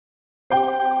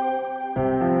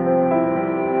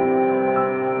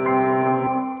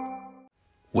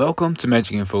Welcome to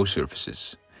MagicInfo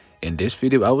Services. In this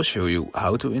video I will show you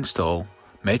how to install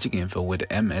MagicInfo with the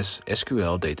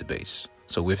MSSQL database,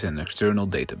 so with an external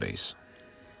database.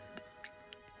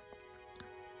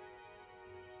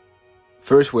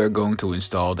 First we are going to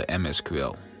install the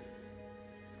MSSQL.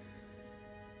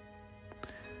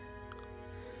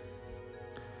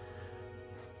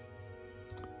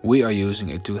 We are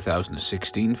using a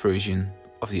 2016 version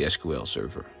of the SQL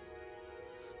server.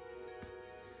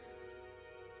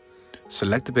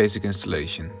 Select the basic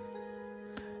installation,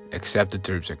 accept the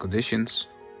terms and conditions,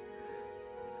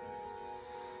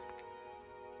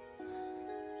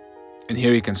 and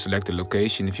here you can select the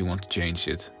location if you want to change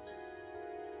it,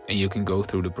 and you can go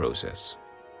through the process.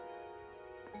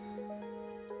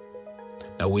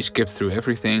 Now we skip through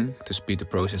everything to speed the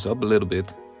process up a little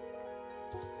bit,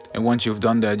 and once you've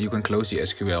done that you can close the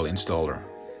SQL installer.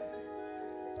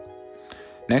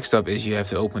 Next up is you have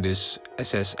to open this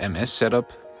SSMS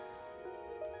setup.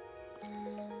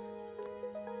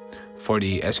 For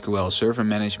the SQL server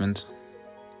management,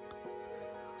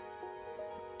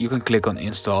 you can click on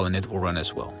install and it will run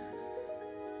as well.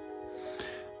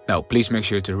 Now please make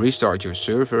sure to restart your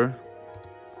server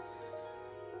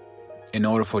in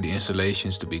order for the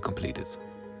installations to be completed.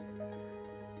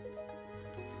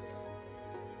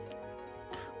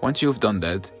 Once you've done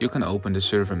that, you can open the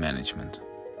server management.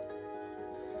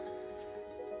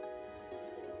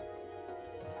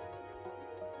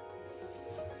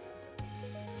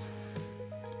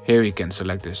 Here you can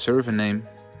select the server name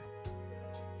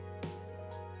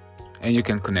and you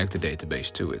can connect the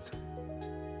database to it.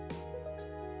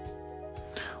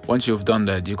 Once you've done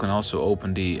that, you can also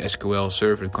open the SQL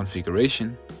server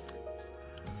configuration,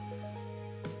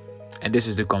 and this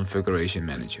is the configuration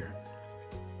manager.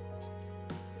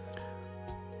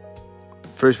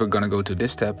 First we're gonna go to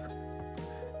this tab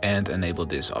and enable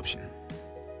this option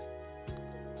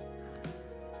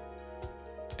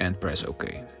and press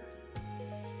OK.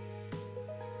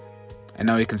 And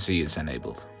now you can see it's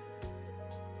enabled.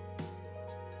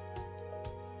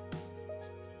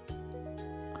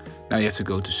 Now you have to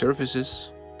go to Services,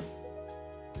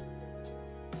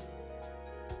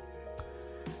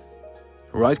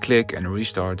 right click and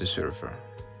restart the server.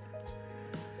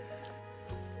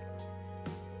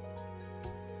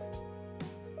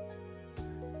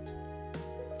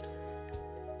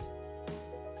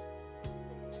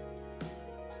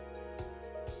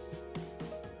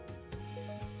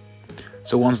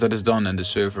 So once that is done and the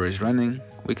server is running,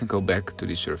 we can go back to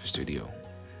the Service Studio.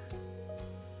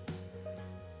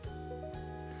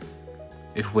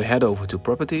 If we head over to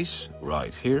Properties,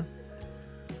 right here,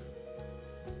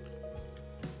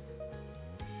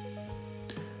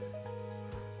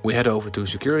 we head over to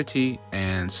Security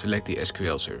and select the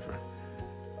SQL server.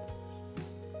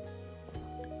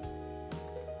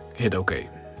 Hit OK.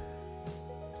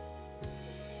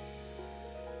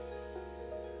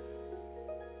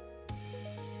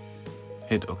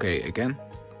 Hit OK again.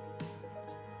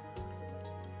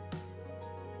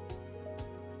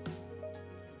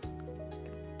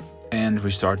 And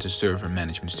restart the Server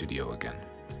Management Studio again.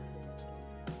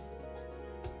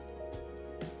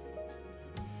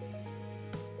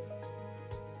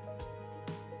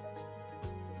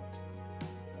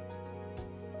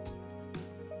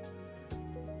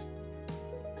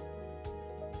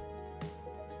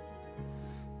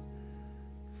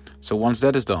 So once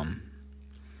that is done,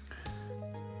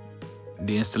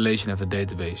 the installation of the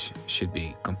database should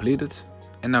be completed,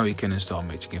 and now you can install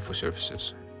MagicInfo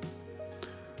Services.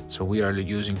 So we are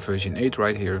using version 8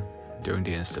 right here during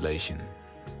the installation.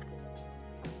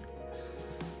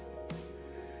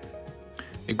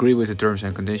 Agree with the terms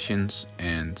and conditions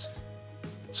and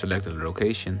select the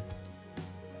location.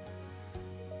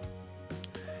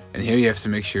 And here you have to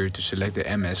make sure to select the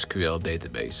MSSQL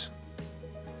database,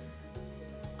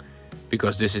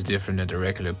 because this is different than the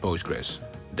regular Postgres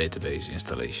database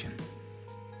installation.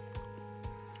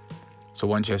 So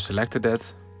once you have selected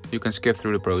that, you can skip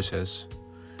through the process.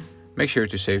 Make sure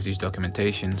to save these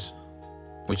documentations,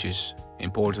 which is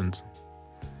important,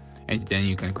 and then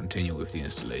you can continue with the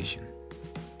installation.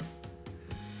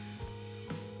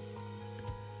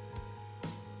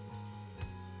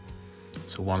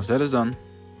 So once that is done,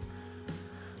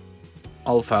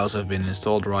 all files have been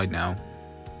installed right now,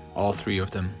 all 3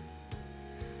 of them.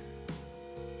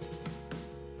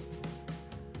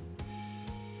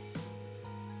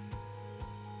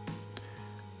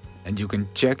 And you can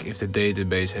check if the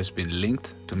database has been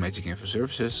linked to MagicInfo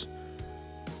Services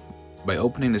by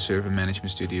opening the Server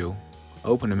Management Studio,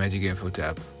 open the MagicInfo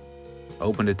tab,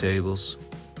 open the tables,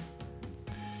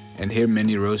 and here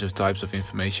many rows of types of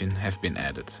information have been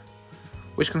added.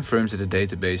 which confirms that the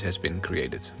database has been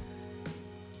created.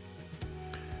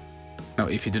 Now,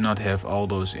 if you do not have all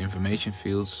those information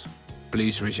fields,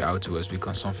 please reach out to us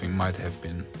because something might have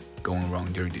been going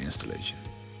wrong during the installation.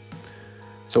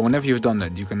 So whenever you've done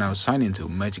that, you can now sign into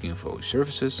MagicInfo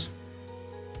Services.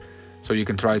 So you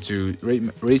can try to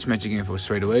reach MagicInfo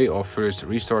straight away or first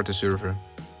restart the server.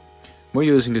 We're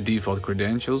using the default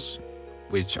credentials,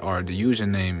 which are the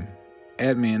username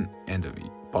admin and the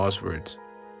password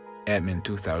admin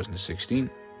 2016.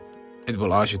 It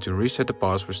will ask you to reset the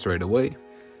password straight away,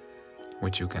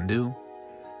 which you can do,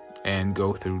 and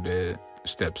go through the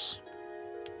steps.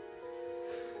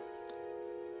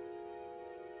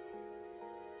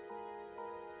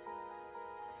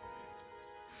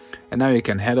 And now you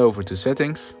can head over to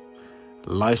settings,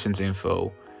 license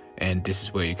info, and this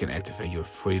is where you can activate your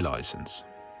free license.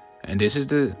 And this is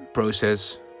the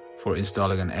process for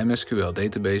installing an MSSQL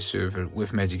database server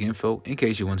with MagicInfo in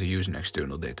case you want to use an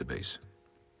external database.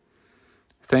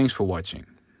 Thanks for watching.